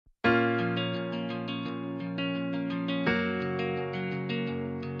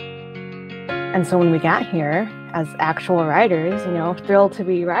And so when we got here as actual writers, thrilled to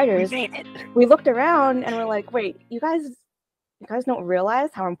be writers, we looked around and we're like, wait, you guys don't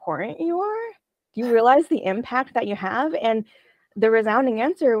realize how important you are? Do you realize the impact that you have? And the resounding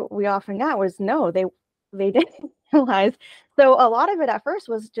answer we often got was no, they didn't realize. So a lot of it at first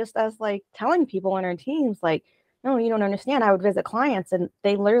was just us like telling people in our teams, like, no, you don't understand. I would visit clients and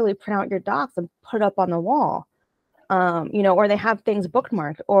they literally print out your docs and put it up on the wall, or they have things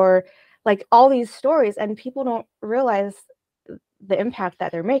bookmarked or like all these stories, and people don't realize the impact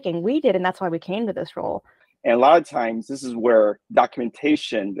that they're making. We did, and that's why we came to this role. And a lot of times, this is where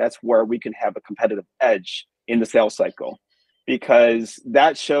documentation, that's where we can have a competitive edge in the sales cycle, because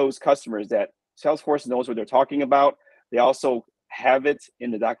that shows customers that Salesforce knows what they're talking about. They also have it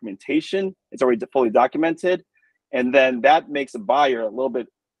in the documentation. It's already fully documented. And then that makes a buyer a little bit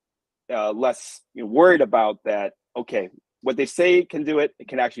less worried about that. Okay, what they say can do it, it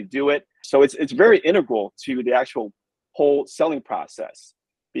can actually do it. So it's very integral to the actual whole selling process,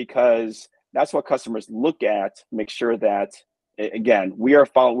 because that's what customers look at, make sure that, again, we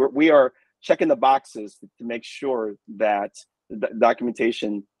are checking the boxes to make sure that the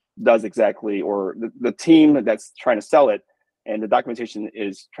documentation does exactly, or the team that's trying to sell it, and the documentation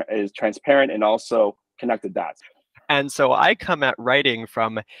is transparent and also connected dots. And so I come at writing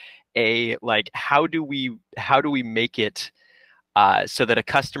from a like, how do we make it so that a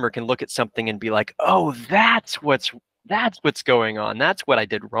customer can look at something and be like, oh, that's what's going on. That's what I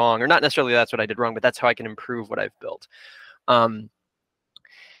did wrong, or not necessarily that's what I did wrong, but that's how I can improve what I've built.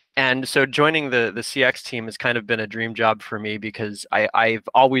 And so joining the CX team has kind of been a dream job for me, because I've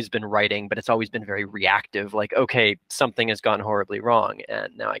always been writing, but it's always been very reactive. Like, okay, something has gone horribly wrong,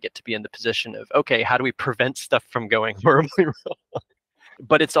 and now I get to be in the position of, okay, how do we prevent stuff from going horribly wrong?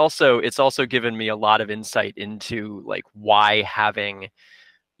 But it's also given me a lot of insight into like why having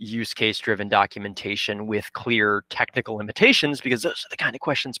use case driven documentation with clear technical limitations, because those are the kind of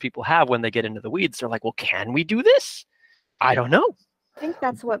questions people have when they get into the weeds. They're like, well, can we do this? I don't know. I think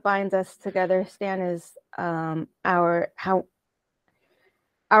that's what binds us together, Stan, is our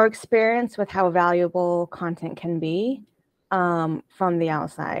experience with how valuable content can be from the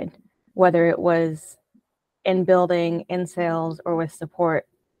outside, whether it was in building, in sales, or with support.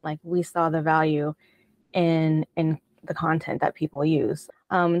 Like, we saw the value in the content that people use.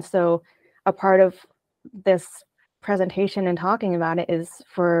 So a part of this presentation and talking about it is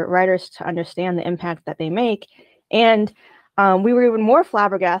for writers to understand the impact that they make. And we were even more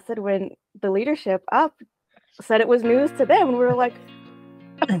flabbergasted when the leadership up said it was news to them. And we were like,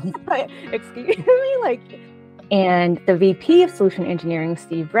 excuse me? And the VP of Solution Engineering,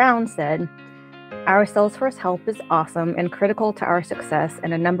 Steve Brown, said, our Salesforce help is awesome and critical to our success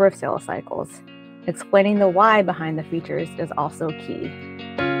in a number of sales cycles. Explaining the why behind the features is also key.